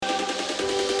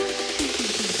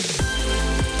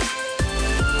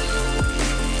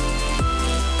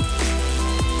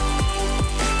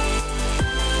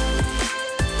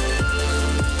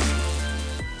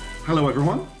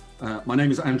My name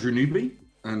is Andrew Newby,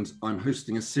 and I'm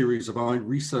hosting a series of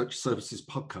research services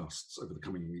podcasts over the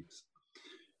coming weeks.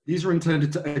 These are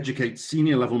intended to educate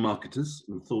senior level marketers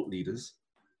and thought leaders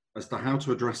as to how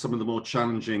to address some of the more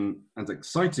challenging and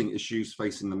exciting issues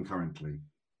facing them currently.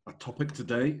 Our topic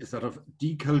today is that of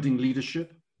decoding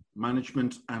leadership,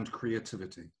 management, and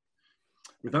creativity.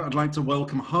 With that, I'd like to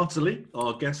welcome heartily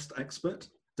our guest expert,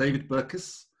 David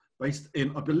Burkus, based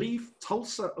in, I believe,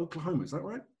 Tulsa, Oklahoma. Is that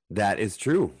right? That is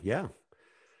true, yeah.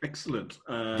 Excellent.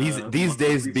 These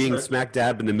days, being smack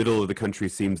dab in the middle of the country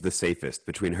seems the safest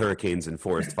between hurricanes and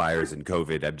forest fires and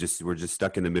COVID. We're just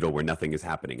stuck in the middle where nothing is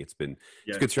happening. It's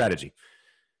a good strategy.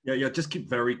 Yeah. Just keep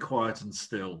very quiet and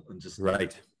still, and just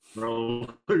roll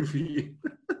over you.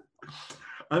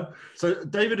 So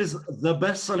David is the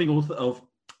best-selling author of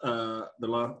the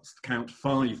last count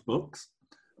 5 books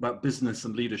about business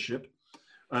and leadership.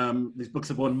 These books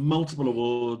have won multiple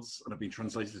awards and have been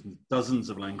translated in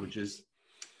dozens of languages.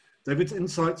 David's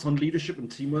insights on leadership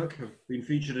and teamwork have been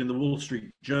featured in the Wall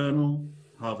Street Journal,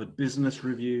 Harvard Business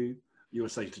Review,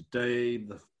 USAToday,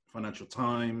 the Financial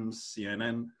Times,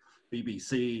 CNN,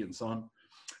 BBC, and so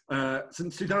on.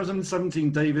 Since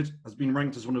 2017, David has been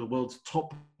ranked as one of the world's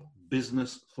top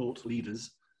business thought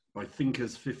leaders by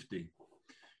Thinkers50.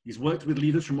 He's worked with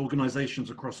leaders from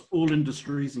organizations across all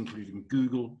industries, including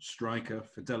Google, Stryker,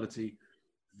 Fidelity,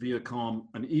 Viacom,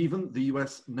 and even the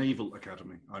US Naval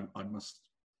Academy. I must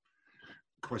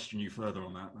question you further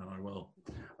on that, and I will.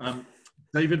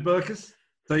 David Burkus.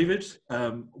 David,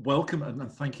 welcome,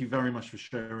 and thank you very much for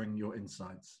sharing your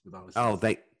insights with our listeners.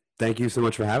 Oh, thank you so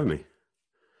much for having me.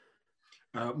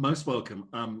 Most welcome.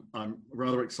 I'm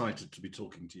rather excited to be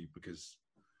talking to you because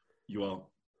you are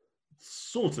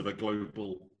sort of a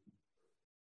global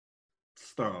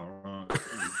star, aren't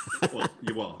you? Well,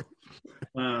 you are.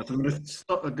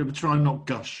 So I'm going to try and not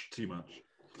gush too much.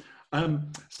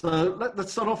 So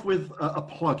let's start off with a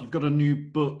plug. You've got a new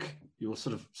book, your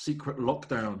sort of secret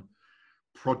lockdown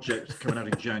project coming out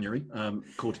in January,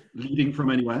 called Leading from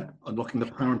Anywhere, Unlocking the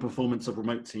Power and Performance of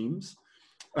Remote Teams.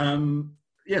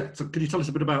 So could you tell us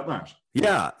a bit about that?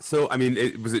 Yeah, so I mean,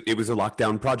 it was a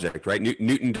lockdown project, right?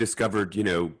 Newton discovered,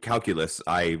 calculus.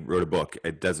 I wrote a book.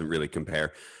 It doesn't really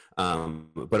compare.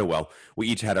 But well, we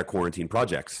each had our quarantine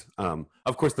projects.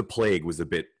 Of course, the plague was a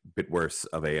bit worse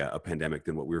of a pandemic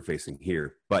than what we were facing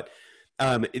here. But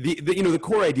the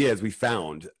core idea, as we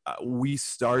found, we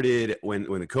started when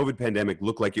the COVID pandemic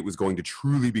looked like it was going to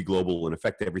truly be global and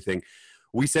affect everything.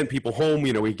 We sent people home.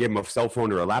 We gave them a cell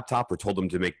phone or a laptop, or told them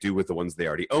to make do with the ones they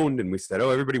already owned. And we said,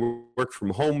 everybody will work from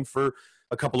home for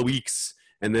a couple of weeks,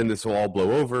 and then this will all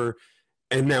blow over.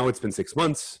 And now it's been 6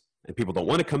 months. And people don't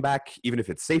want to come back, even if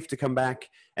it's safe to come back.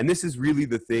 And this is really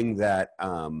the thing that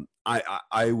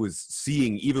I was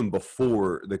seeing even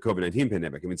before the COVID-19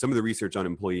 pandemic. I mean, some of the research on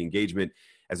employee engagement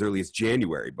as early as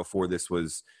January, before this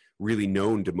was really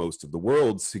known to most of the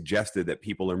world, suggested that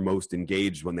people are most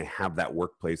engaged when they have that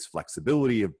workplace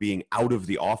flexibility of being out of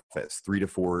the office 3 to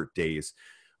 4 days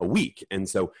a week. And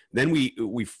so then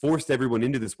we forced everyone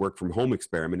into this work from home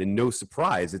experiment, and no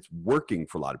surprise, it's working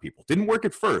for a lot of people. Didn't work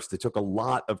at first. It took a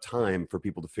lot of time for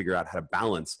people to figure out how to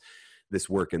balance this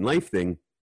work and life thing.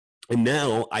 And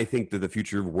now I think that the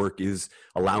future of work is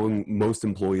allowing most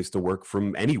employees to work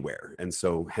from anywhere. And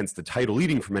so hence the title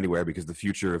Leading from Anywhere, because the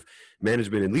future of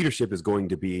management and leadership is going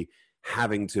to be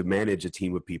having to manage a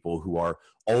team of people who are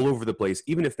all over the place.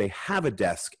 Even if they have a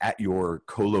desk at your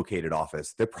co-located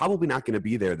office, they're probably not going to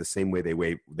be there the same way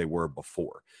they were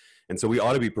before. And so we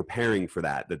ought to be preparing for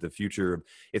that the future,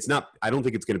 I don't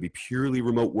think it's going to be purely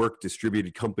remote work,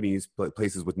 distributed companies,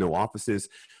 places with no offices,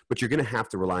 but you're going to have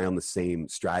to rely on the same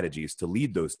strategies to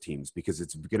lead those teams, because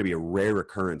it's going to be a rare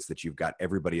occurrence that you've got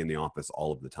everybody in the office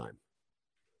all of the time.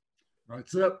 Right.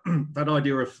 So that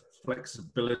idea of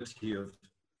flexibility, of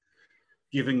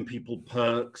giving people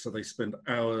perks so they spend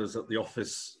hours at the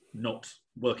office not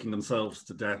working themselves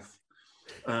to death,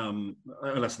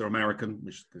 unless they're American,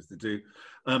 which they do,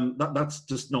 that's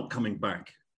just not coming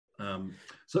back.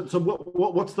 So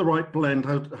what's the right blend?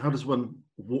 How does one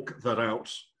walk that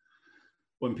out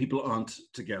when people aren't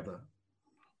together?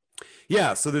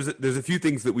 Yeah, so there's a few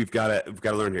things that we've got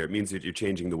to learn here. It means that you're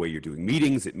changing the way you're doing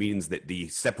meetings. It means that the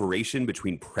separation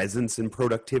between presence and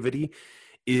productivity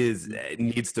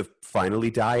needs to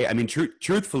finally die. I mean,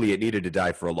 truthfully, it needed to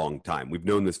die for a long time. We've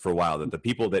known this for a while, that the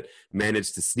people that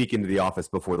manage to sneak into the office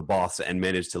before the boss and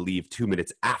manage to leave 2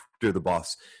 minutes after the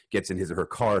boss gets in his or her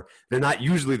car, they're not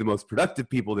usually the most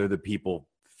productive people. They're the people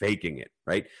faking it,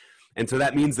 right? And so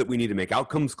that means that we need to make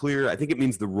outcomes clear. I think it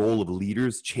means the role of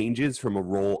leaders changes from a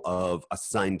role of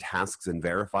assign tasks and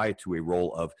verify to a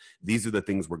role of these are the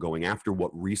things we're going after.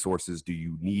 What resources do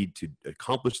you need to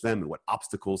accomplish them, and what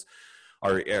obstacles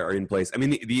are in place? I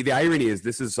mean, the irony is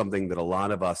this is something that a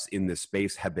lot of us in this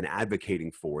space have been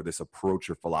advocating for, this approach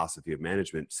or philosophy of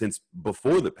management, since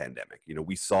before the pandemic. You know,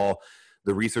 we saw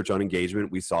the research on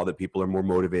engagement. We saw that people are more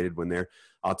motivated when they're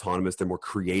autonomous. They're more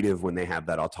creative when they have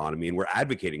that autonomy. And we're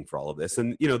advocating for all of this.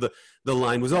 And, you know, the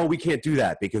line was, oh, we can't do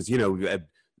that because, you know,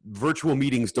 virtual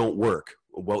meetings don't work.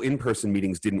 Well, in-person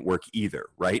meetings didn't work either,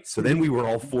 right? So then we were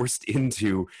all forced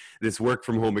into this work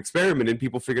from home experiment, and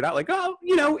people figured out like, oh,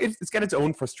 you know, it's got its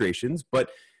own frustrations,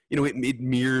 but you know, it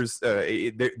mirrors,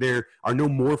 there are no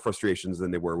more frustrations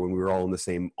than there were when we were all in the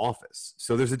same office.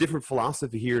 So there's a different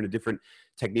philosophy here and a different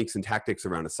techniques and tactics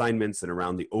around assignments and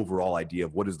around the overall idea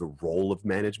of what is the role of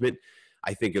management.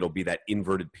 I think it'll be that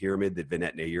inverted pyramid that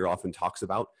Vinette Nair often talks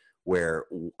about, where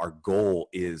our goal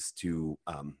is to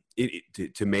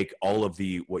make all of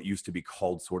the, what used to be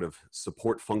called sort of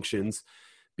support functions,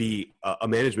 be a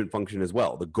management function as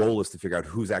well. The goal is to figure out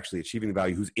who's actually achieving the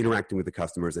value, who's interacting with the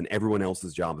customers, and everyone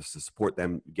else's job is to support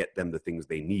them, get them the things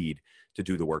they need to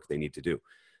do the work they need to do.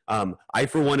 I,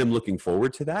 for one, am looking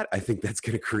forward to that. I think that's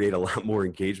going to create a lot more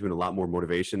engagement, a lot more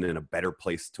motivation, and a better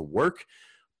place to work.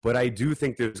 But I do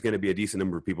think there's going to be a decent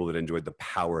number of people that enjoyed the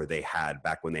power they had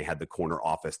back when they had the corner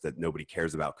office that nobody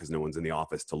cares about because no one's in the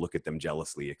office to look at them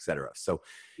jealously, et cetera. So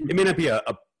it may not be a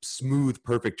smooth,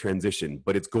 perfect transition,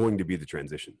 but it's going to be the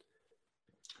transition.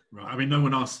 Right. I mean, no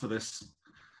one asked for this,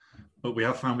 but we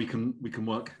have found we can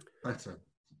work better.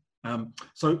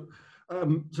 So a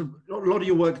lot of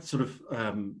your work sort of,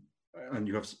 and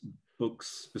you have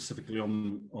books specifically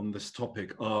on this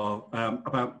topic, are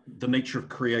about the nature of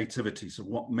creativity. So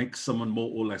what makes someone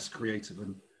more or less creative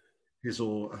than his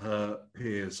or her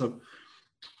peers. So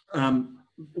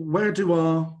where do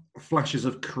our flashes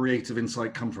of creative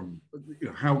insight come from? You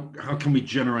know, how can we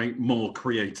generate more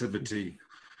creativity?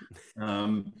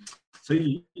 So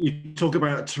you talk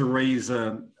about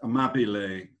Teresa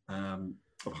Amabile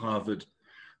of Harvard,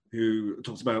 who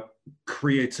talks about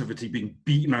creativity being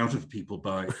beaten out of people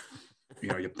by, you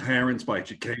know, your parents, by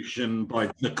education, by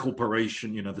the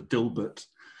corporation, you know, the Dilbert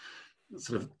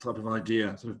sort of type of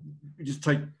idea. Sort of, you just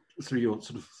take through your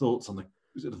sort of thoughts on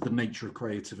the nature of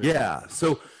creativity. Yeah.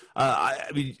 So, I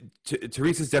mean,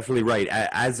 Teresa's definitely right,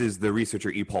 as is the researcher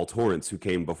E. Paul Torrance, who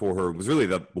came before her, was really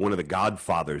one of the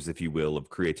godfathers, if you will, of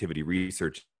creativity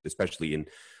research, especially in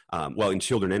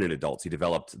children and in adults. He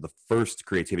developed the first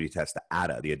creativity test, the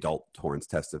ADA, the Adult Torrance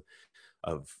Test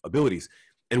of Abilities.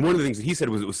 And one of the things that he said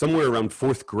was it was somewhere around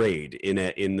fourth grade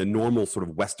in the normal sort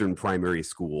of Western primary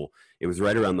school. It was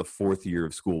right around the fourth year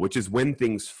of school, which is when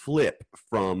things flip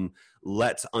from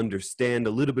let's understand a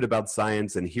little bit about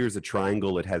science and here's a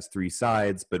triangle, it has three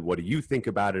sides, but what do you think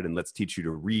about it? And let's teach you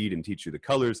to read and teach you the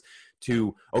colors,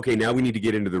 to, okay, now we need to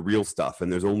get into the real stuff and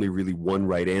there's only really one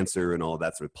right answer and all of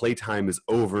that. So playtime is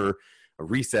over.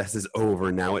 Recess is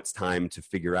over. Now it's time to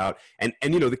figure out. And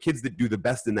you know, the kids that do the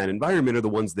best in that environment are the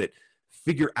ones that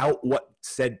figure out what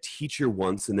said teacher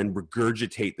wants and then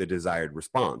regurgitate the desired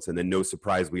response. And then no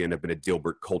surprise, we end up in a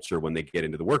Dilbert culture when they get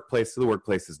into the workplace. So the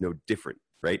workplace is no different,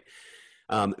 right?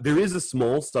 There is a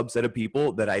small subset of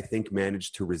people that I think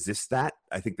manage to resist that.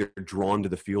 I think they're drawn to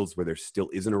the fields where there still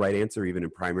isn't a right answer, even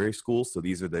in primary school. So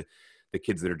these are the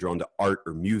kids that are drawn to art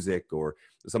or music or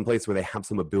some place where they have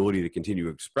some ability to continue to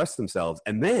express themselves.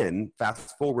 And then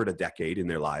fast forward a decade in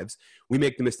their lives, we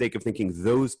make the mistake of thinking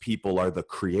those people are the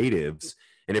creatives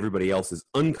and everybody else is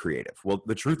uncreative. Well,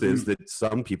 the truth is that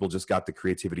some people just got the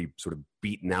creativity sort of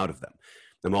beaten out of them.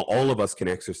 And while all of us can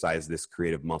exercise this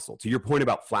creative muscle, to your point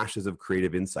about flashes of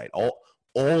creative insight,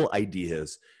 all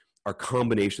ideas are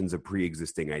combinations of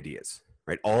pre-existing ideas.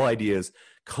 Right? All ideas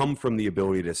come from the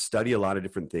ability to study a lot of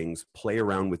different things, play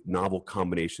around with novel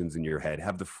combinations in your head,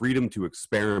 have the freedom to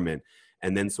experiment,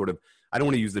 and then sort of, I don't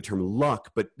want to use the term luck,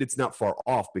 but it's not far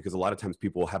off because a lot of times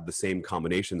people will have the same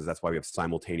combinations. That's why we have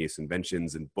simultaneous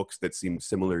inventions and books that seem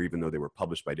similar even though they were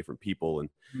published by different people and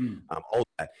all of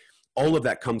that. All of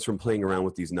that comes from playing around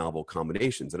with these novel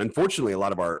combinations. And unfortunately, a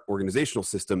lot of our organizational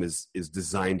system is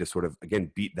designed to sort of,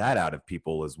 again, beat that out of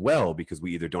people as well, because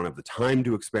we either don't have the time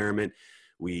to experiment,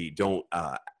 we don't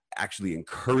actually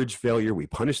encourage failure, we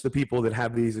punish the people that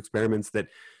have these experiments that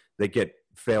get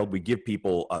failed. We give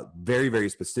people very, very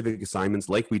specific assignments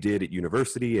like we did at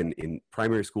university and in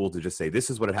primary school to just say, this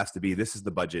is what it has to be, this is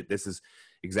the budget, this is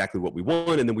exactly what we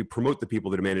want. And then we promote the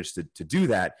people that manage to do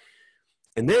that.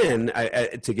 And then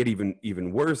to get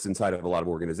even worse inside of a lot of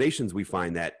organizations, we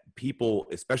find that people,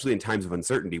 especially in times of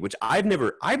uncertainty, which I've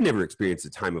never experienced a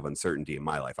time of uncertainty in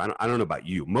my life. I don't know about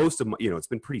you. Most of my, it's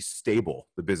been pretty stable,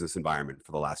 the business environment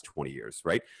for the last 20 years,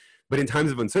 right? But in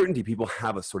times of uncertainty, people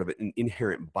have a sort of an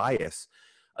inherent bias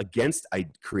against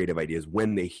creative ideas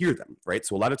when they hear them, right?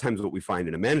 So a lot of times what we find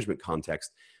in a management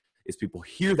context is people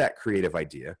hear that creative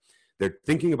idea. They're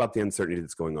thinking about the uncertainty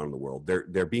that's going on in the world.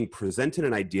 They're being presented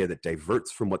an idea that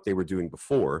diverts from what they were doing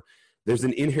before. There's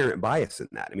an inherent bias in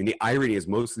that. I mean, the irony is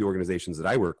most of the organizations that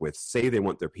I work with say they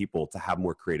want their people to have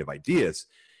more creative ideas.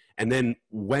 And then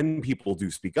when people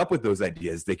do speak up with those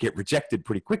ideas, they get rejected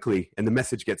pretty quickly. And the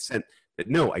message gets sent that,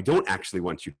 no, I don't actually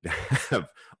want you to have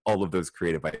all of those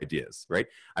creative ideas, right?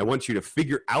 I want you to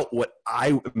figure out what I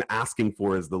am asking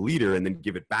for as the leader and then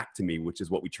give it back to me, which is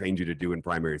what we trained you to do in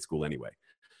primary school anyway.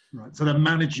 Right. So they're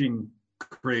managing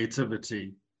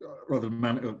creativity rather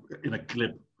than in a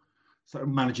glib, so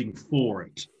managing for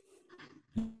it.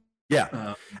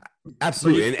 Yeah,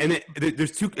 absolutely.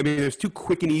 There's two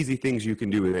quick and easy things you can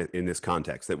do in this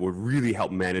context that will really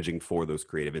help managing for those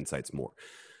creative insights more.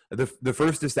 The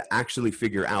first is to actually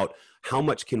figure out how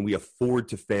much can we afford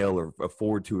to fail or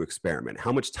afford to experiment?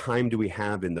 How much time do we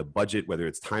have in the budget, whether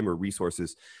it's time or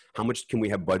resources? How much can we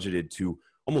have budgeted to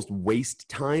almost waste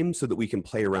time so that we can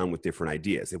play around with different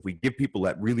ideas? If we give people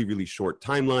that really, really short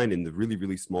timeline and the really,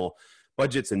 really small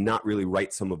budgets and not really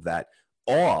write some of that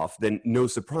off, then no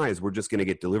surprise, we're just going to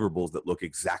get deliverables that look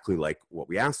exactly like what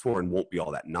we asked for and won't be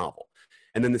all that novel.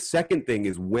 And then the second thing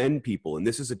is when people, and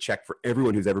this is a check for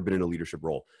everyone who's ever been in a leadership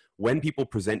role, when people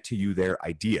present to you their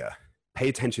idea, pay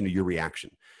attention to your reaction.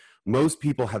 Most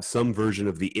people have some version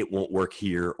of the "it won't work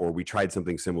here" or "we tried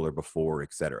something similar before,"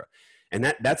 etc. And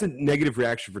that's a negative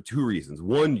reaction for two reasons.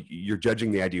 One, you're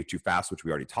judging the idea too fast, which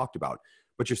we already talked about,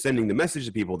 but you're sending the message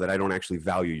to people that I don't actually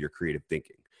value your creative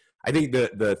thinking. I think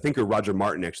the thinker Roger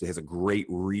Martin actually has a great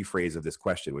rephrase of this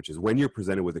question, which is when you're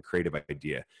presented with a creative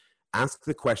idea, ask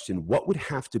the question, what would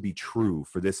have to be true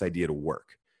for this idea to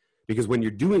work? Because when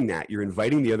you're doing that, you're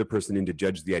inviting the other person in to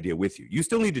judge the idea with you. You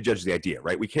still need to judge the idea,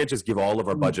 right? We can't just give all of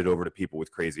our budget over to people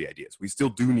with crazy ideas. We still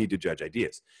do need to judge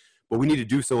ideas. But we need to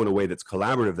do so in a way that's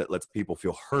collaborative, that lets people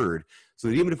feel heard, so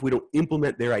that even if we don't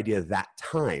implement their idea that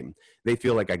time, they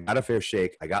feel like I got a fair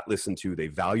shake, I got listened to, they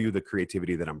value the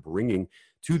creativity that I'm bringing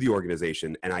to the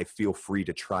organization, and I feel free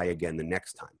to try again the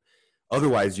next time.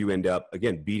 Otherwise, you end up,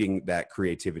 again, beating that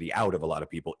creativity out of a lot of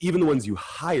people, even the ones you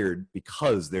hired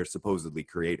because they're supposedly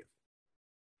creative.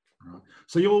 Right.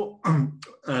 So you're,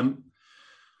 I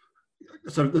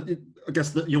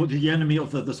guess that you're the enemy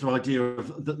of the sort of idea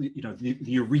of the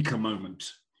eureka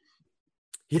moment.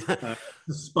 Yeah,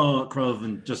 the spark rather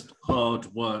than just hard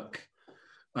work.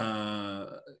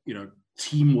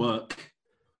 Teamwork.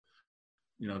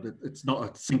 It's not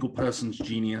a single person's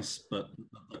genius, but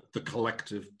the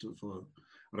collective. I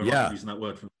don't know using that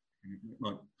word for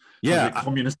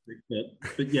communistic,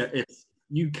 but yeah,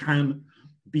 you can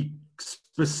be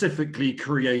specifically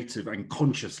creative and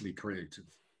consciously creative.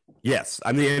 Yes,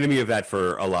 I'm the enemy of that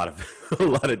for a lot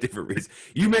of different reasons.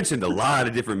 You mentioned a lot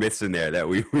of different myths in there that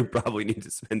we probably need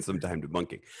to spend some time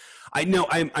debunking. I know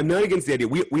I'm not against the idea.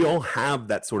 We all have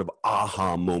that sort of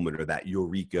aha moment or that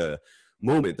eureka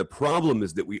moment. The problem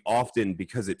is that we often,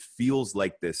 because it feels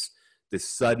like this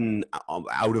sudden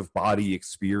out of body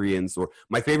experience, or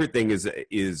my favorite thing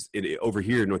is over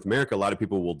here in North America, a lot of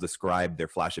people will describe their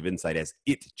flash of insight as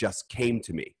 "it just came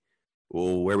to me."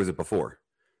 Well, where was it before?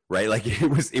 Right? Like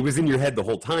it was in your head the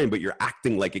whole time, but you're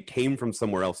acting like it came from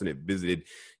somewhere else and it visited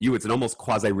you. It's an almost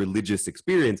quasi-religious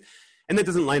experience. And that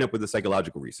doesn't line up with the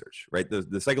psychological research, right?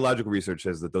 The psychological research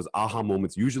says that those aha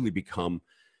moments usually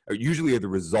are the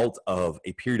result of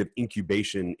a period of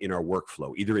incubation in our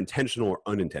workflow, either intentional or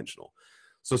unintentional.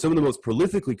 So some of the most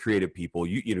prolifically creative people,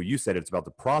 you said it's about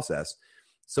the process.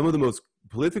 Some of the most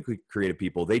prolifically creative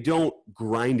people, they don't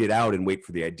grind it out and wait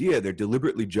for the idea. They're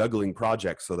deliberately juggling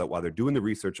projects so that while they're doing the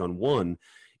research on one,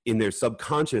 in their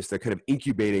subconscious, they're kind of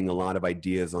incubating a lot of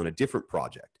ideas on a different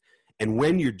project. And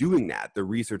when you're doing that, the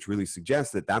research really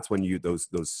suggests that that's when those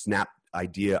snap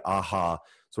idea, aha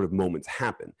sort of moments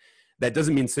happen. That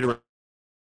doesn't mean sit around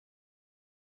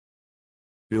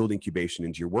build incubation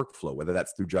into your workflow, whether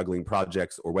that's through juggling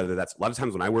projects or whether that's a lot of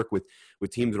times when I work with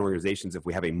teams and organizations, if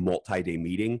we have a multi-day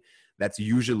meeting, that's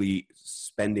usually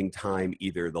spending time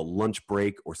either the lunch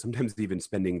break or sometimes even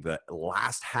spending the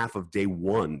last half of day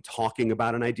one talking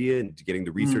about an idea and getting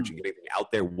the research and getting it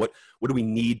out there. What do we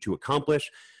need to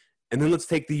accomplish? And then let's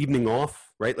take the evening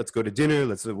off, right? Let's go to dinner.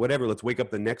 Let's wake up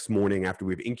the next morning after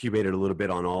we've incubated a little bit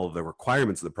on all of the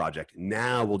requirements of the project.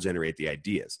 Now we'll generate the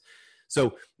ideas.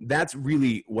 So that's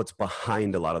really what's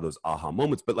behind a lot of those aha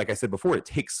moments. But like I said before, it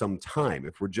takes some time.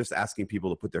 If we're just asking people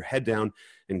to put their head down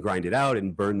and grind it out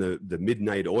and burn the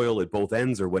midnight oil at both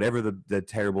ends, or whatever the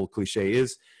terrible cliche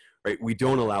is, right? We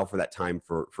don't allow for that time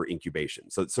for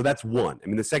incubation. So that's one. I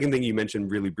mean, the second thing you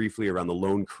mentioned really briefly around the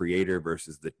lone creator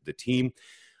versus the team,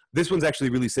 this one's actually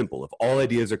really simple. If all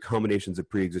ideas are combinations of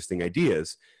pre-existing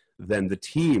ideas, then the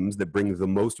teams that bring the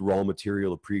most raw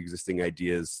material of pre-existing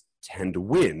ideas tend to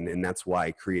win. And that's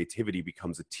why creativity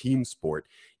becomes a team sport.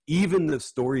 Even the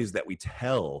stories that we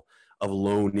tell of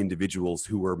lone individuals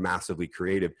who were massively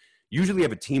creative usually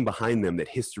have a team behind them that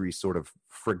history sort of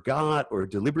forgot or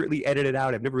deliberately edited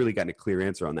out. I've never really gotten a clear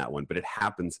answer on that one, but it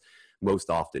happens most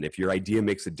often. If your idea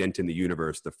makes a dent in the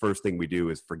universe, the first thing we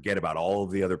do is forget about all of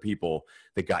the other people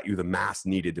that got you the mass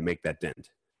needed to make that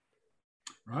dent.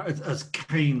 Right. As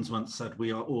Keynes once said,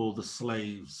 we are all the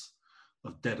slaves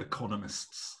of dead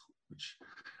economists, which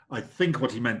I think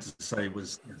what he meant to say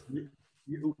was,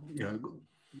 you know,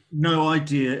 no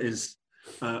idea is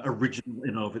original in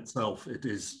and of itself. It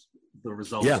is the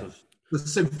result of the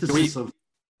synthesis of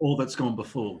all that's gone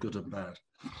before, good and bad.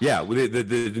 Yeah,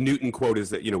 the Newton quote is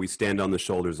that, you know, we stand on the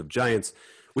shoulders of giants,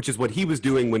 which is what he was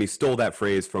doing when he stole that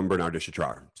phrase from Bernard de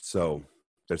Chitrar. So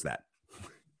there's that.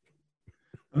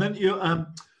 And then you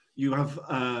have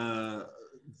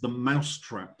the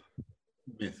mousetrap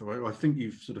myth, or I think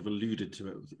you've sort of alluded to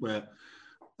it, where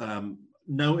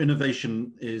no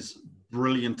innovation is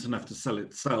brilliant enough to sell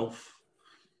itself.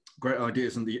 Great idea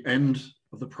isn't the end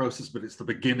of the process, but it's the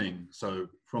beginning. So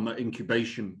from that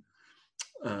incubation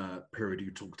period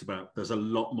you talked about, there's a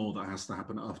lot more that has to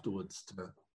happen afterwards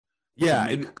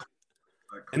and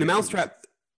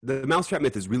the mousetrap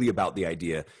myth is really about the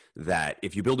idea that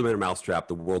if you build a better mousetrap,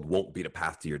 the world won't beat a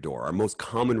path to your door. Our most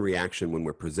common reaction when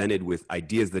we're presented with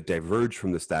ideas that diverge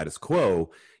from the status quo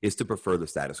is to prefer the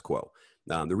status quo.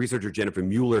 The researcher Jennifer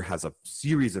Mueller has a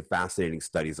series of fascinating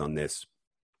studies on this.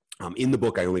 In the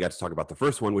book, I only got to talk about the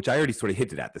first one, which I already sort of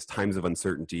hinted at, this times of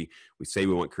uncertainty. We say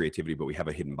we want creativity, but we have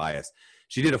a hidden bias.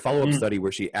 She did a follow-up study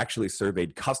where she actually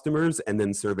surveyed customers and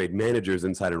then surveyed managers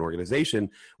inside an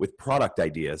organization with product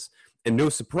ideas. And no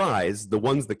surprise, the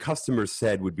ones the customers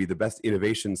said would be the best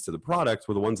innovations to the product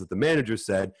were the ones that the managers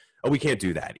said, oh, we can't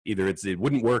do that. Either it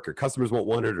wouldn't work, or customers won't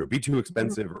want it, or be too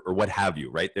expensive, or what have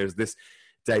you, right? There's this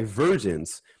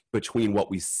divergence between what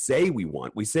we say we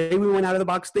want. We say we want out of the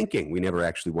box thinking. We never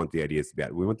actually want the ideas to be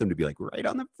out. We want them to be like right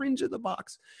on the fringe of the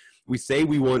box. We say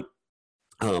we want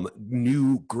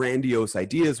new grandiose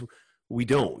ideas. We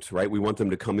don't, right? We want them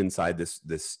to come inside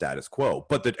this status quo.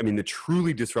 But the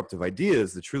truly disruptive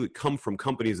ideas that truly come from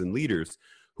companies and leaders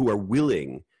who are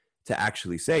willing to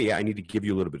actually say, yeah, I need to give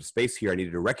you a little bit of space here. I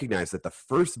need to recognize that the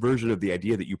first version of the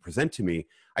idea that you present to me,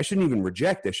 I shouldn't even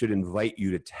reject. I should invite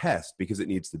you to test because it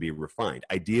needs to be refined.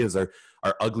 Ideas are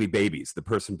ugly babies. The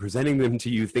person presenting them to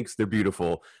you thinks they're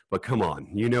beautiful, but come on,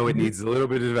 you know, it needs a little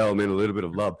bit of development, a little bit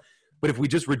of love. But if we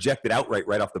just reject it outright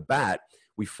right off the bat,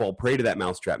 we fall prey to that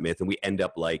mousetrap myth, and we end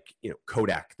up like, you know,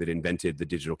 Kodak that invented the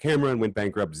digital camera and went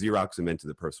bankrupt. Xerox invented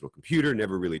the personal computer,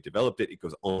 never really developed it. It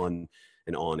goes on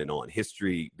and on and on.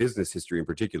 History, business history in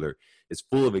particular, is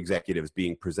full of executives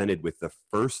being presented with the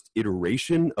first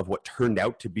iteration of what turned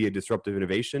out to be a disruptive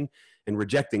innovation and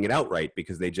rejecting it outright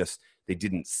because they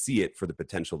didn't see it for the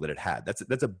potential that it had.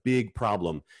 That's a big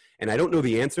problem. And I don't know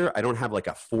the answer. I don't have like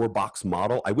a 4-box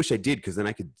model. I wish I did, because then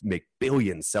I could make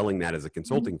billions selling that as a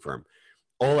consulting firm.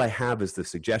 All I have is the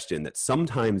suggestion that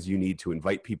sometimes you need to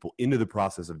invite people into the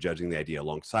process of judging the idea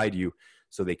alongside you,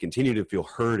 so they continue to feel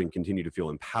heard and continue to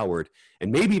feel empowered,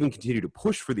 and maybe even continue to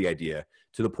push for the idea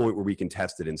to the point where we can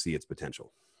test it and see its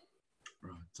potential.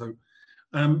 Right.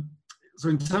 So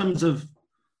in terms of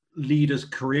leaders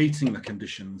creating the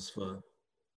conditions for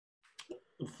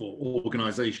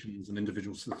organizations and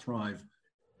individuals to thrive,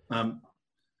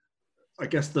 I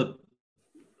guess the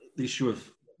issue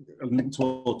of linked to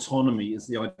autonomy is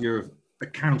the idea of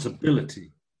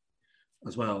accountability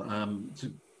as well.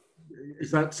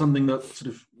 Is that something that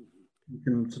sort of you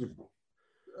can sort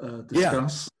of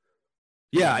discuss?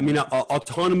 Yeah, I mean,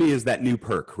 autonomy is that new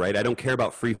perk, right? I don't care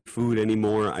about free food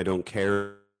anymore. I don't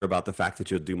care about the fact that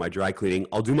you'll do my dry cleaning.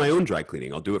 I'll do my own dry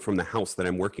cleaning. I'll do it from the house that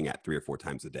I'm working at 3 or 4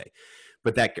 times a day.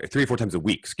 But 3 or 4 times a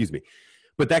week, excuse me.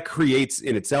 But that creates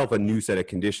in itself a new set of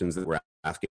conditions that we're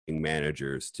asking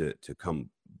managers to come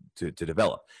to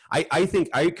develop. I think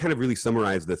I kind of really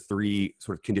summarize the 3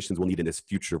 sort of conditions we'll need in this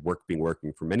future of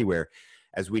working from anywhere,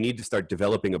 as we need to start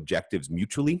developing objectives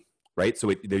mutually, right?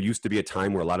 So there used to be a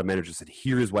time where a lot of managers said,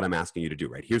 here's what I'm asking you to do,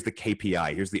 right? Here's the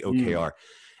KPI, here's the OKR.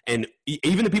 And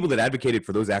even the people that advocated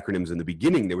for those acronyms in the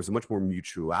beginning, there was a much more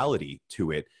mutuality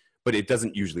to it. but it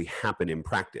doesn't usually happen in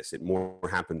practice. It more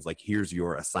happens like, here's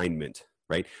your assignment,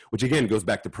 right? Which again goes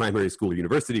back to primary school or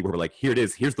university, where we're like, here it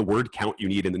is, here's the word count you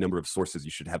need and the number of sources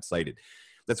you should have cited.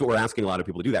 That's what we're asking a lot of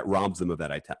people to do. That robs them of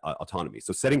that autonomy.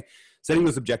 So setting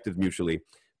those objectives mutually,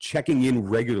 checking in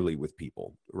regularly with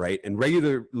people, right? And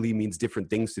regularly means different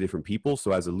things to different people.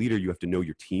 So as a leader, you have to know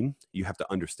your team. You have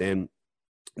to understand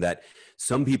that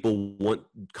some people want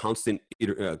constant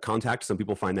contact. Some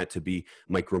people find that to be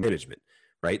micromanagement,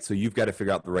 right? So you've got to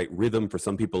figure out the right rhythm. For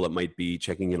some people, it might be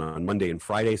checking in on Monday and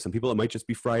Friday. Some people, it might just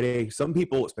be Friday. Some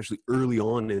people, especially early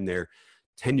on in their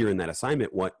tenure in that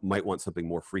assignment, might want something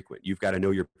more frequent. You've got to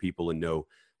know your people and know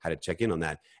how to check in on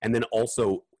that. And then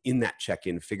also in that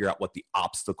check-in, figure out what the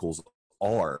obstacles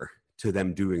are to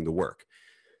them doing the work.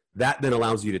 That then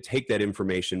allows you to take that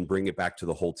information, bring it back to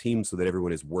the whole team so that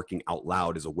everyone is working out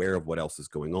loud, is aware of what else is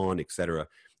going on, et cetera.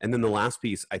 And then the last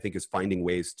piece, I think, is finding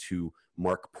ways to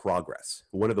mark progress.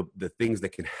 One of the things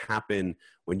that can happen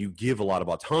when you give a lot of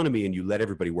autonomy and you let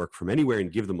everybody work from anywhere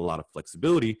and give them a lot of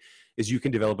flexibility is you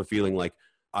can develop a feeling like,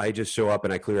 I just show up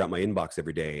and I clear out my inbox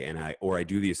every day, and I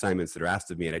do the assignments that are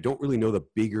asked of me, and I don't really know the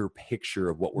bigger picture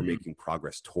of what we're making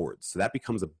progress towards. So that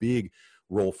becomes a big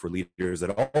role for leaders at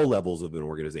all levels of an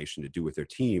organization to do with their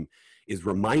team, is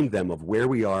remind them of where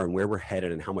we are and where we're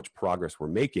headed and how much progress we're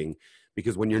making.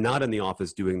 Because when you're not in the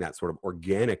office doing that sort of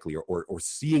organically or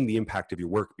seeing the impact of your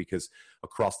work, because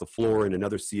across the floor in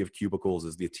another sea of cubicles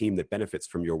is the team that benefits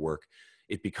from your work,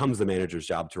 it becomes the manager's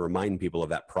job to remind people of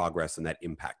that progress and that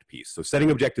impact piece. So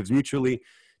setting objectives mutually,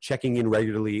 checking in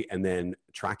regularly, and then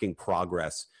tracking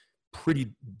progress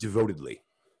pretty devotedly.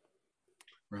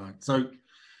 Right. So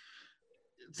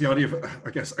it's the idea of, I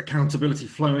guess, accountability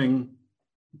flowing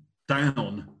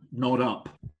down, not up.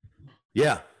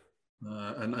 Yeah.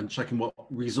 And checking what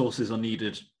resources are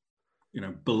needed,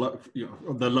 below,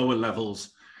 the lower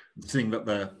levels, seeing that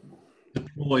they're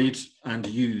deployed and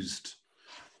used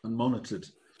and monitored.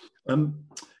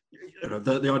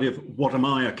 The idea of what am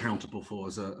I accountable for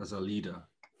as a leader?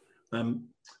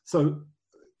 So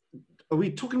are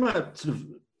we talking about sort of,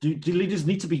 do leaders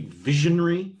need to be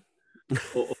visionary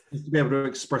or to be able to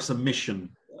express a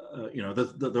mission?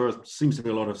 There seems to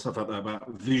be a lot of stuff out there about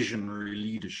visionary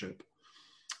leadership.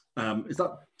 Is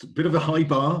that a bit of a high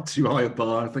bar, too high a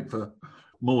bar, I think, for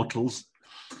mortals?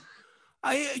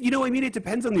 It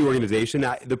depends on the organization.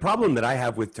 The problem that I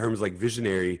have with terms like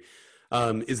visionary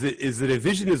is that a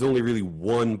vision is only really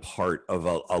one part of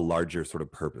a larger sort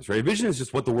of purpose, right? A vision is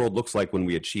just what the world looks like when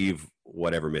we achieve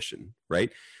whatever mission,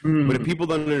 right? But if people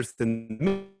don't understand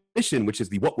the mission, which is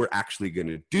what we're actually going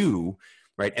to do,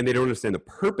 right, and they don't understand the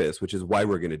purpose, which is why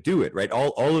we're going to do it, right?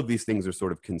 All of these things are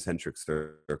sort of concentric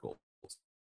circles.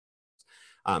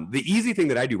 The easy thing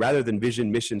that I do, rather than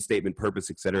vision, mission, statement, purpose,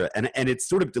 et cetera, and it's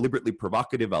sort of deliberately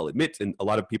provocative, I'll admit, and a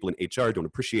lot of people in HR don't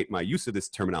appreciate my use of this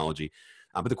terminology.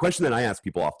 But the question that I ask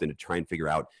people often to try and figure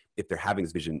out if they're having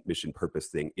this vision, mission, purpose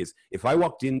thing is, if I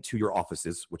walked into your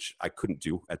offices, which I couldn't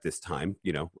do at this time,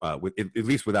 at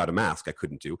least without a mask, I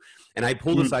couldn't do, and I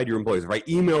pulled aside your employees, if I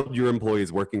emailed your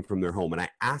employees working from their home and I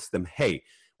asked them, hey,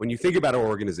 when you think about our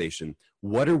organization,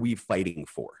 what are we fighting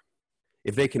for?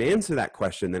 If they can answer that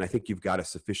question, then I think you've done a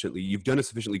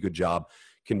sufficiently good job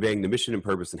conveying the mission and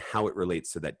purpose and how it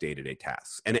relates to that day-to-day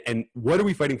tasks. And what are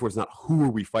we fighting for is not who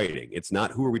are we fighting. It's not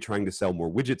who are we trying to sell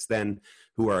more widgets than,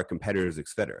 who are our competitors, et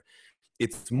cetera.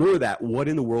 It's more that what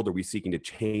in the world are we seeking to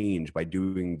change by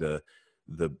doing the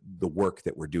work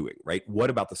that we're doing, right? What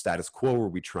about the status quo are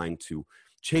we trying to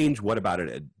change? What about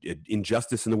an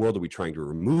injustice in the world are we trying to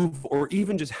remove? Or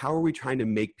even just how are we trying to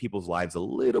make people's lives a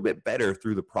little bit better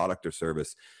through the product or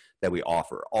service that we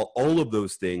offer? All of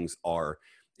those things are,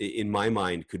 in my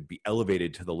mind, could be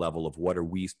elevated to the level of what are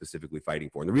we specifically fighting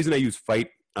for. And the reason I use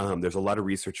fight, there's a lot of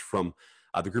research from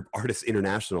the group Artists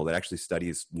International that actually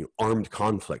studies armed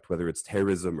conflict, whether it's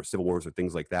terrorism or civil wars or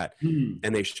things like that.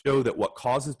 And they show that what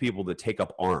causes people to take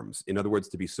up arms, in other words,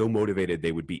 to be so motivated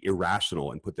they would be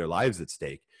irrational and put their lives at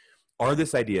stake, are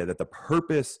this idea that the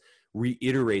purpose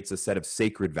reiterates a set of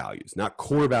sacred values, not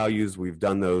core values. We've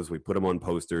done those. We put them on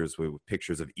posters with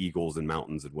pictures of eagles and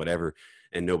mountains and whatever,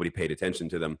 and nobody paid attention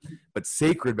to them. But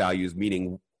sacred values,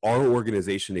 meaning our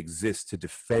organization exists to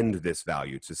defend this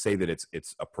value, to say that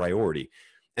it's a priority.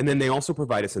 And then they also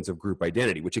provide a sense of group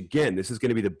identity, which again, this is going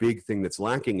to be the big thing that's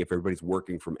lacking if everybody's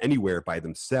working from anywhere by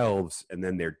themselves, and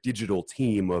then their digital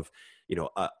team of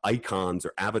icons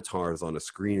or avatars on a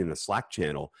screen in a Slack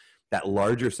channel. That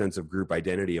larger sense of group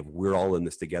identity of we're all in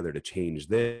this together to change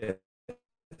this.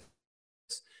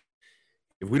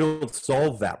 If we don't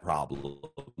solve that problem,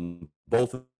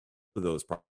 both of those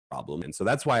problem. And so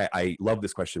that's why I love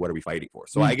this question, what are we fighting for?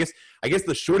 So I guess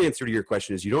the short answer to your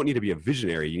question is you don't need to be a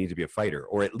visionary, you need to be a fighter,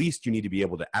 or at least you need to be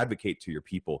able to advocate to your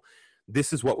people.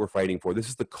 This is what we're fighting for. This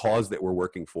is the cause that we're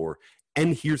working for.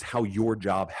 And here's how your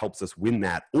job helps us win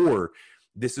that. Or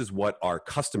this is what our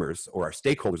customers or our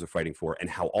stakeholders are fighting for and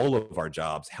how all of our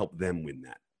jobs help them win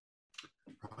that.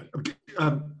 Right. Okay.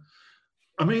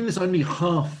 I mean this only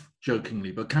half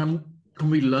jokingly, but can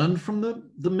we learn from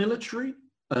the military?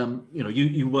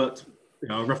 You worked,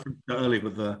 I referenced earlier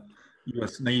with the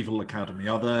US Naval Academy.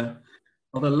 Are there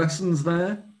lessons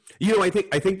there? I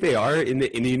think they are. In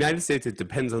the United States, it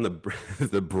depends on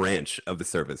the branch of the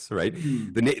service, right?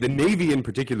 The Navy in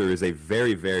particular is a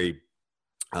very, very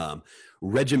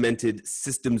regimented,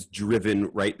 systems-driven,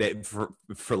 right? That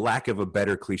for lack of a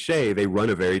better cliche, they run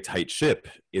a very tight ship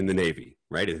in the Navy,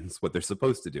 right? It's what they're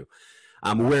supposed to do.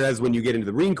 Whereas when you get into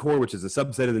the Marine Corps, which is a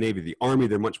subset of the Navy, the Army,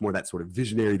 they're much more that sort of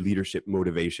visionary leadership,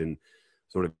 motivation,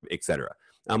 sort of, et cetera.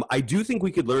 I do think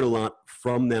we could learn a lot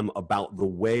from them about the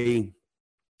way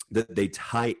that they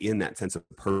tie in that sense of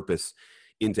purpose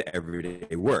into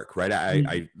everyday work, right?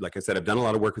 I like I said, I've done a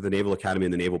lot of work with the Naval Academy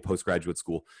and the Naval Postgraduate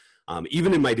School.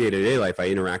 Even in my day-to-day life, I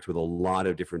interact with a lot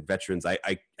of different veterans.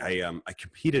 I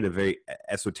compete in a very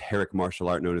esoteric martial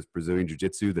art known as Brazilian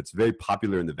Jiu-Jitsu that's very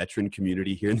popular in the veteran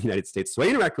community here in the United States. So I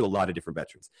interact with a lot of different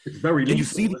veterans. It's very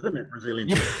lethal, isn't it, Brazilian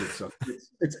Jiu-Jitsu?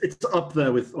 It's up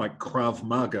there with like Krav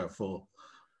Maga for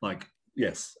like,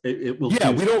 yes, it will.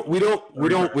 Yeah, we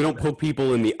don't poke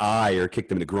people in the eye or kick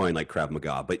them in the groin like Krav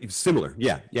Maga, but it's similar.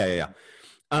 Yeah.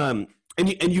 And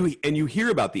you hear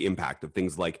about the impact of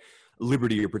things like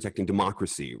liberty or protecting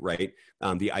democracy, right?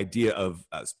 The idea of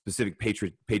specific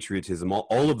patriotism,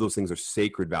 all of those things are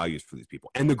sacred values for these people.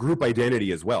 And the group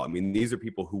identity as well. I mean, these are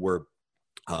people who were,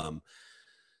 I'm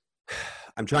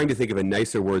trying to think of a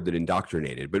nicer word than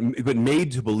indoctrinated, but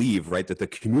made to believe, right, that the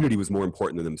community was more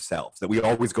important than themselves, that we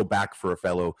always go back for a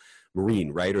fellow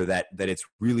Marine, right? Or that it's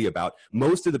really about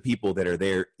most of the people that are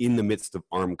there in the midst of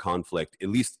armed conflict, at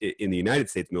least in the United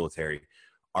States military,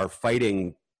 are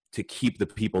fighting to keep the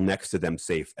people next to them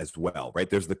safe as well, right?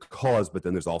 There's the cause, but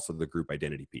then there's also the group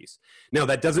identity piece. Now,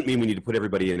 that doesn't mean we need to put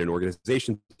everybody in an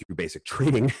organization through basic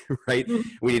training, right?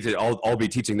 We need to all be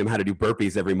teaching them how to do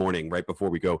burpees every morning, right, before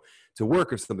we go to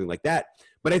work or something like that.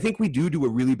 But I think we do a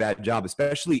really bad job,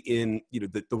 especially in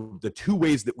the two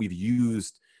ways that we've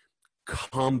used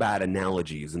combat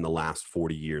analogies in the last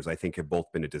 40 years, I think have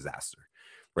both been a disaster.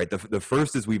 Right. The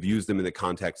first is we've used them in the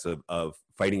context of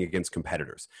fighting against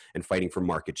competitors and fighting for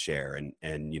market share and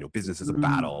business as a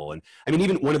battle. And I mean,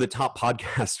 even one of the top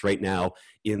podcasts right now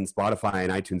in Spotify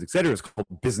and iTunes, et cetera, is called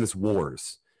Business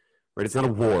Wars. Right. It's not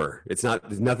a war. It's not,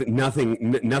 there's nothing,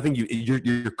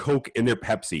 your Coke and their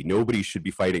Pepsi. Nobody should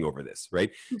be fighting over this.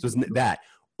 Right. So it's that.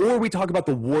 Or we talk about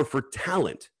the war for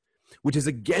talent, which is,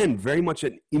 again, very much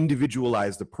an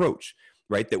individualized approach.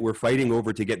 Right, that we're fighting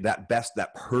over to get that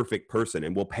perfect person,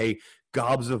 and we'll pay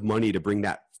gobs of money to bring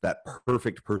that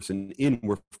perfect person in.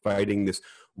 We're fighting this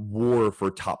war for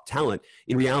top talent.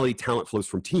 In reality, talent flows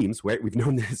from teams. Right? We've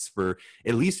known this for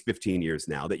at least 15 years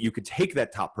now, that you could take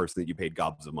that top person that you paid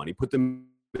gobs of money, put them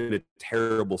in a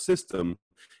terrible system,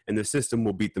 and the system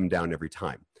will beat them down every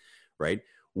time. Right?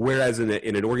 Whereas in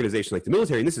an organization like the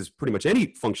military, and this is pretty much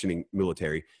any functioning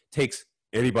military, takes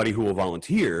anybody who will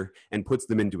volunteer and puts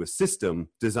them into a system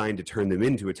designed to turn them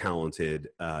into a talented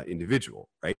individual,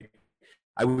 right?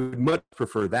 I would much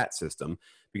prefer that system,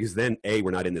 because then A,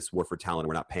 we're not in this war for talent.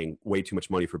 We're not paying way too much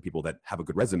money for people that have a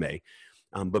good resume.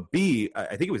 But B,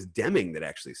 I think it was Deming that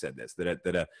actually said this,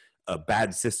 that a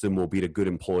bad system will beat a good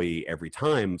employee every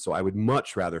time. So I would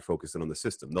much rather focus in on the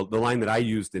system. The line that I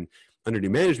used under new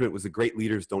management was the great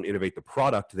leaders don't innovate the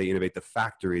product. They innovate the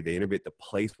factory. They innovate the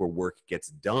place where work gets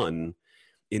done,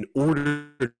 in order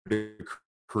to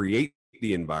create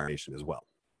the environment as well.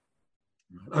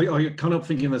 I kind of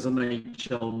thinking there's an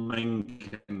H.L.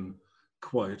 Mencken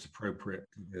quote appropriate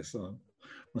to this.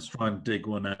 Let's try and dig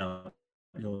one out.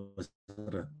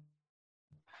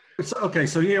 Okay,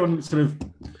 so here on sort of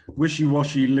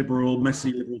wishy-washy liberal,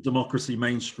 messy liberal democracy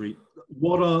Main Street,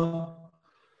 because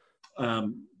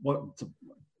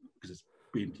it's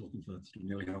been talking for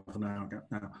nearly half an hour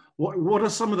now. What are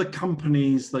some of the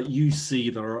companies that you see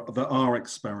that are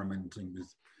experimenting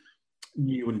with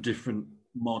new and different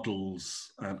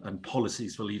models and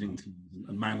policies for leading teams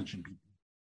and managing people?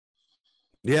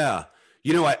 Yeah,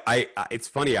 it's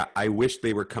funny. I wish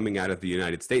they were coming out of the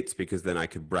United States, because then I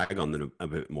could brag on them a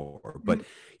bit more. But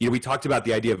we talked about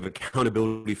the idea of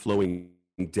accountability flowing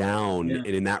down, and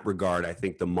in that regard, I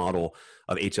think the model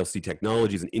of HLC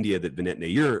Technologies in India that Vinet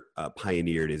Nair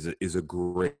pioneered is a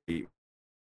great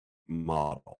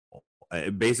model.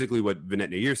 Basically, what Vinay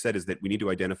Nair said is that we need to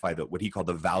identify what he called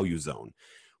the value zone,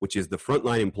 which is the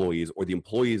frontline employees or the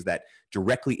employees that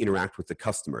directly interact with the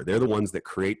customer. They're the ones that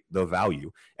create the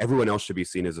value. Everyone else should be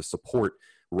seen as a support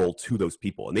role to those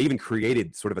people. And they even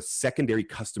created sort of a secondary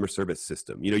customer service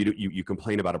system. You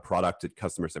complain about a product at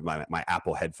customer service, my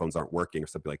Apple headphones aren't working or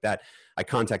something like that. I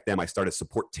contact them, I start a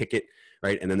support ticket,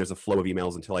 right? And then there's a flow of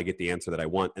emails until I get the answer that I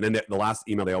want. And then the last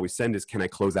email they always send is, can I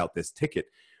close out this ticket?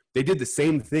 They did the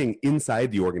same thing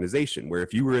inside the organization, where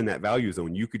if you were in that value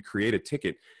zone, you could create a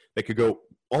ticket that could go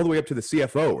all the way up to the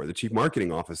CFO or the chief marketing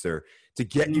officer to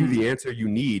get you the answer you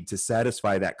need to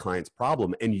satisfy that client's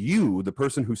problem. And you, the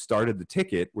person who started the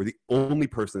ticket, were the only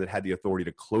person that had the authority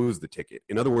to close the ticket.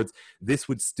 In other words, this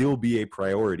would still be a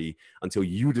priority until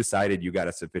you decided you got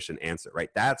a sufficient answer, right?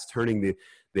 That's turning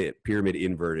the pyramid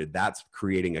inverted. That's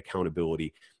creating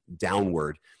accountability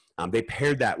downward. They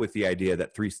paired that with the idea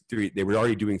that they were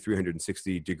already doing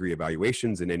 360-degree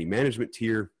evaluations in any management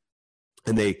tier,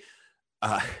 and they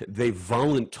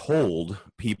voluntold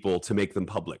people to make them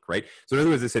public, right? So in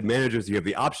other words, they said, managers, you have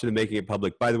the option of making it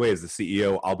public. By the way, as the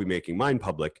CEO, I'll be making mine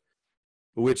public,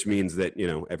 which means that,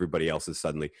 everybody else is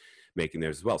suddenly making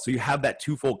theirs as well. So you have that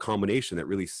twofold combination that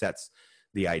really sets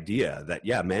the idea that,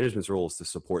 management's role is to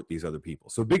support these other people.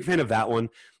 So big fan of that one.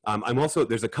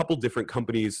 There's a couple different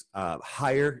companies.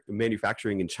 Haier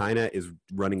Manufacturing in China is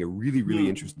running a really, really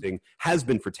interesting, has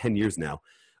been for 10 years now,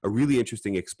 a really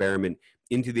interesting experiment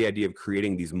into the idea of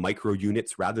creating these micro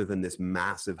units rather than this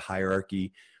massive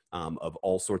hierarchy of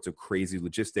all sorts of crazy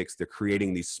logistics. They're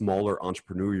creating these smaller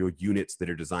entrepreneurial units that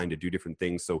are designed to do different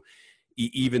things. So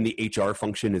even the HR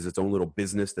function is its own little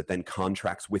business that then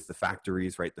contracts with the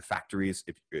factories, right? The factories,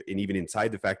 and even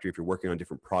inside the factory, if you're working on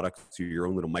different products, to your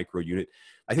own little micro unit.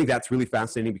 I think that's really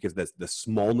fascinating because the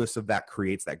smallness of that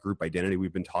creates that group identity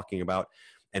we've been talking about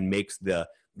and makes the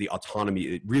autonomy.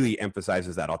 It really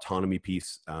emphasizes that autonomy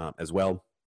piece as well.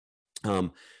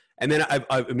 And then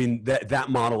that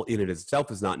model in it itself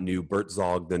is not new. Bert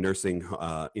Zog, the nursing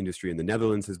industry in the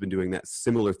Netherlands, has been doing that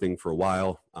similar thing for a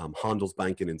while.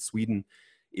 Handelsbanken in Sweden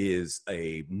is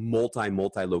a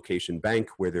multi-location bank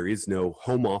where there is no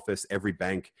home office. Every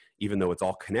bank, even though it's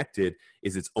all connected,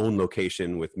 is its own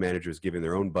location with managers giving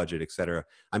their own budget, et cetera.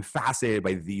 I'm fascinated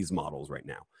by these models right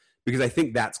now because I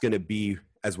think that's going to be,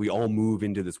 as we all move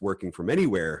into this working from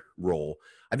anywhere role,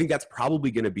 I think that's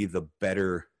probably going to be the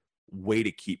better way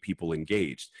to keep people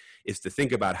engaged, is to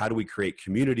think about how do we create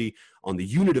community on the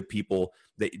unit of people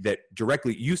that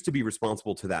directly used to be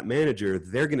responsible to that manager.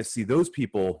 They're going to see those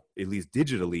people, at least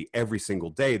digitally, every single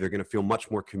day. They're going to feel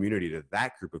much more community to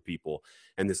that group of people.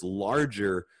 And this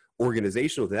larger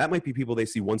organizational, that might be people they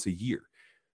see once a year,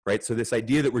 right? So this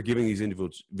idea that we're giving these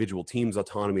individual teams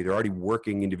autonomy, they're already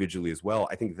working individually as well.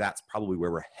 I think that's probably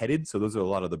where we're headed. So those are a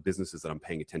lot of the businesses that I'm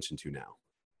paying attention to now.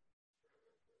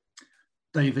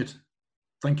 David,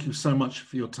 thank you so much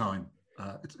for your time.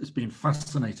 It's been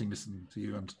fascinating listening to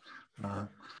you, and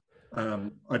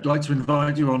I'd like to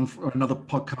invite you on for another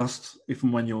podcast if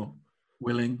and when you're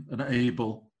willing and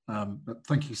able. But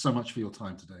thank you so much for your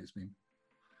time today.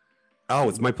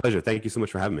 It's my pleasure. Thank you so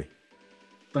much for having me.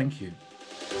 Thank you.